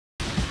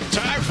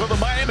for the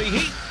Miami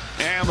Heat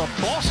and the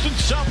Boston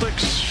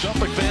Celtics.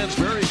 Celtic fans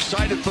very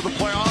excited for the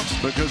playoffs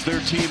because their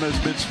team has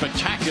been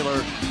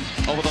spectacular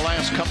over the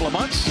last couple of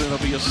months.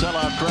 It'll be a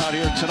sellout crowd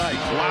here tonight.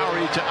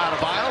 Lowry to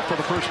Adebayo for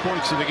the first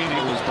points of the game.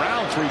 It was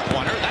Brown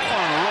three-pointer. That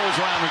one rolls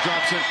around and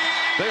drops in.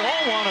 They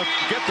all want to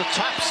get the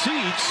top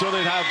seeds so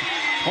they'd have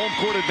home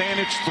court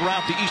advantage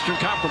throughout the Eastern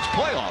Conference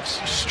playoffs.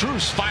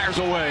 Strus fires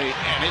away,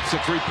 and it's a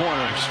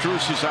three-pointer.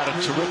 Strus has had a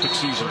terrific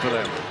season for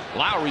them.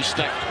 Lowry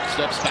steps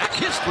back.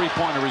 His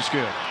three-pointer is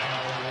good.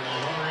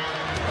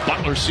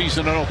 Butler sees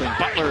it open.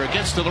 Butler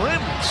against to the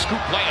rim.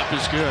 Scoop layup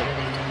is good.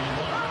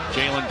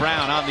 Jaylen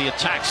Brown on the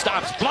attack.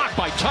 Stops. Blocked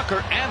by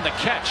Tucker, and the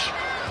catch.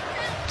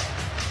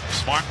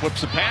 Smart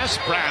whips the pass.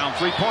 Brown,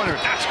 three-pointer.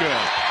 That's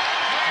good.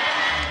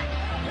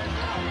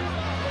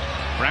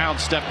 Brown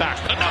step back.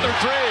 Another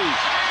three.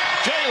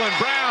 Jaylen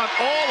Brown,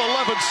 all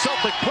 11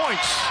 Celtic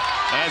points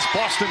as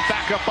Boston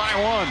back up by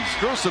one.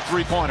 Strus a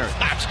three-pointer.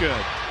 That's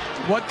good.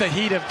 What the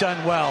Heat have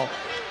done well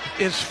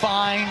is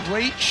find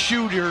great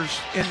shooters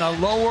in the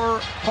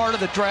lower part of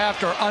the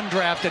draft or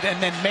undrafted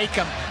and then make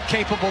them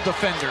capable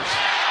defenders.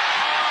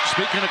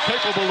 Speaking of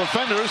capable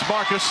defenders,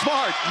 Marcus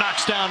Smart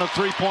knocks down a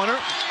three-pointer.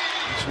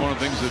 It's one of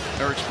the things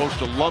that Eric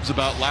Spoelstra loves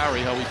about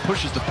Lowry, how he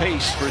pushes the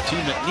pace for a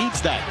team that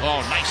needs that.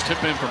 Oh, nice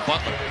tip in from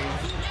Butler.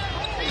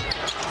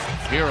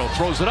 Hero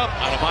throws it up.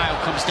 Adebayo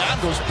comes down,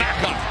 goes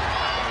back up.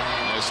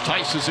 As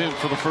Tice is in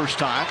for the first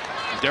time.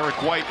 Derek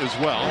White as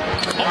well.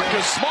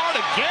 Marcus Smart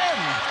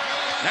again.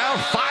 Now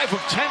 5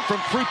 of 10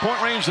 from three-point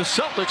range. The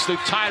Celtics,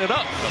 they've tied it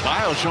up.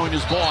 Adebayo showing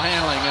his ball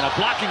handling and a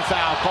blocking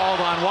foul called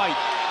on White.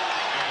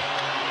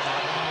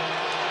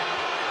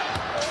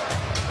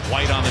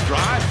 White on the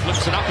drive,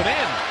 flips it up and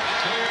in.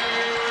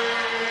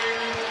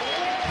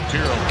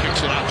 Hero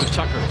kicks it out to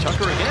Tucker.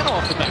 Tucker again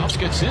off the bounce,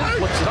 gets in,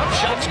 flips it up,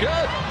 shot's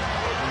good.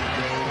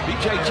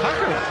 PJ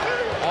Tucker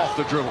off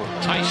the dribble.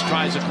 Tice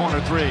tries a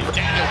corner three.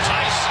 Daniel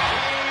Tice.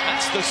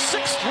 That's the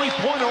 6th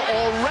three-pointer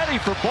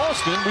already for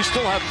Boston. We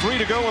still have 3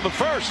 to go in the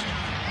first.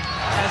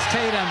 As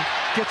Tatum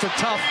gets a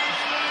tough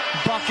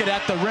bucket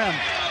at the rim.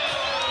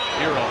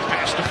 Hero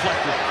pass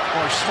deflected.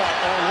 Or Smart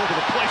all over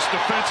the place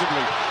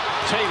defensively.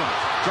 Tatum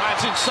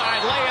drives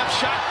inside, layup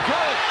shot,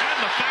 good, and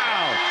the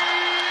foul.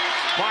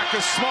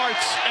 Marcus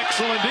Smart's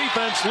excellent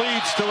defense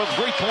leads to a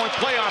three-point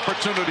play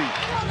opportunity.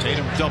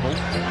 Tatum doubled,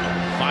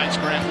 finds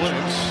Grant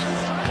Williams.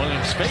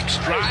 Williams fakes,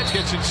 drives,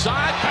 gets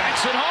inside,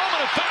 banks it home,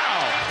 and a foul.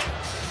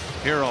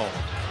 Hero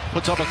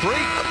puts up a three,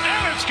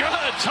 and it's good.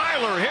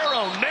 Tyler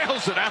Hero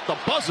nails it at the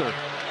buzzer.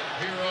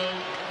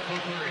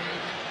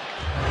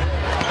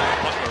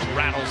 Butler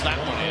rattles that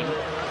one in.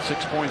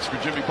 6 points for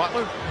Jimmy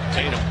Butler.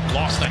 Tatum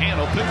lost the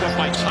handle, picked up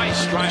by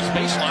Tice, drives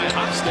baseline,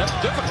 hot step,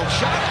 difficult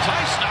shot.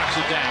 Tice knocks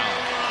it down.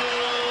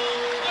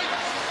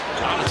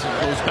 Robinson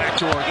goes back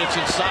to her, gets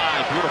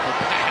inside, beautiful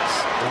pass.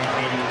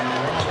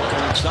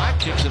 Inside,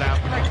 kicks it out.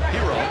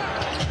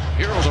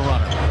 Hero the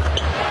runner.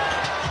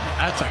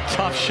 That's a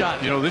tough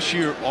shot. You know, this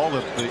year, all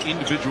of the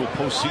individual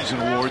postseason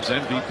awards,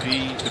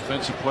 MVP,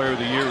 Defensive Player of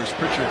the Year, is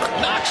Pritchard.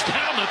 Knocks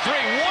down the three,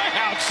 way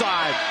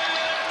outside.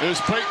 There's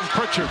Peyton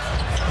Pritchard.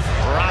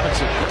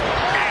 Robinson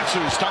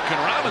answers. Duncan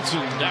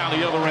Robinson down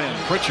the other end.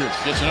 Pritchard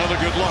gets another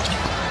good look.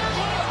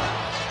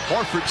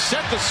 Horford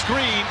set the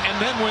screen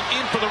and then went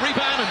in for the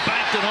rebound and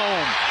banked it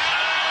home.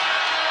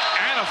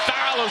 And a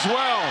foul as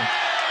well.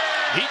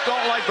 Heat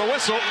don't like the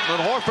whistle, but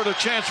Horford a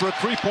chance for a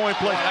three-point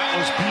play. That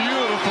was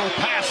beautiful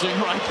passing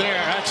right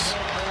there.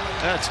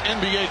 That's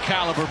NBA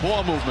caliber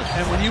ball movement.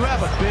 And when you have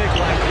a big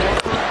like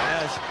Horford,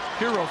 as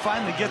Hero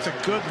finally gets a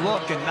good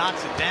look and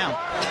knocks it down.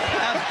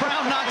 As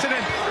Brown knocks it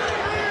in.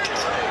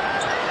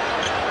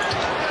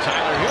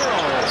 Tyler Hero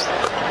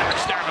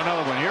knocks down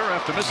another one here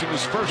after missing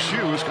his first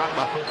shoe. He's got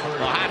the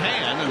hot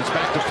hand, and it's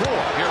back to 4.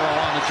 Hero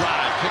on the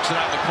drive, kicks it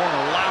out in the corner.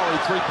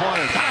 Lowry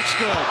three-pointer. That's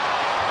good.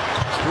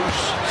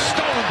 Bruce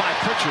stolen by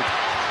Pritchard.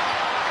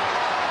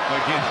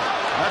 Again,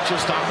 not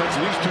just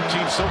offensive. These two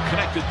teams so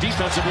connected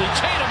defensively.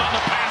 Tatum on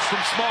the pass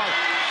from Smart.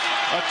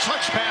 A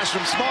touch pass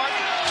from Smart.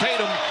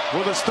 Tatum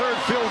with his 3rd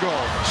field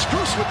goal.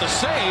 Strus with the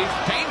save.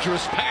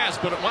 Dangerous pass,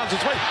 but it winds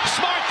its way.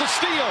 Smart the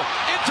steal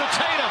into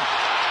Tatum.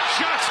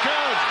 Shot's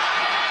good.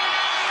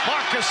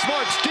 Marcus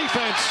Smart's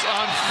defense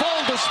on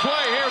full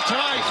display here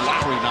tonight.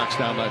 Lowry knocks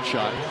down that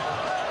shot.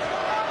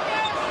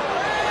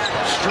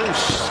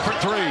 Strus for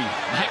 3.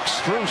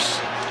 Next, Strus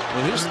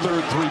with his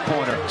 3rd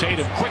three-pointer.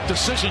 Tatum, quick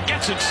decision,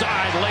 gets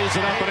inside, lays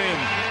it up and in.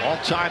 All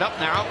tied up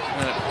now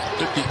at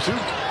 52.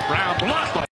 Brown blocked by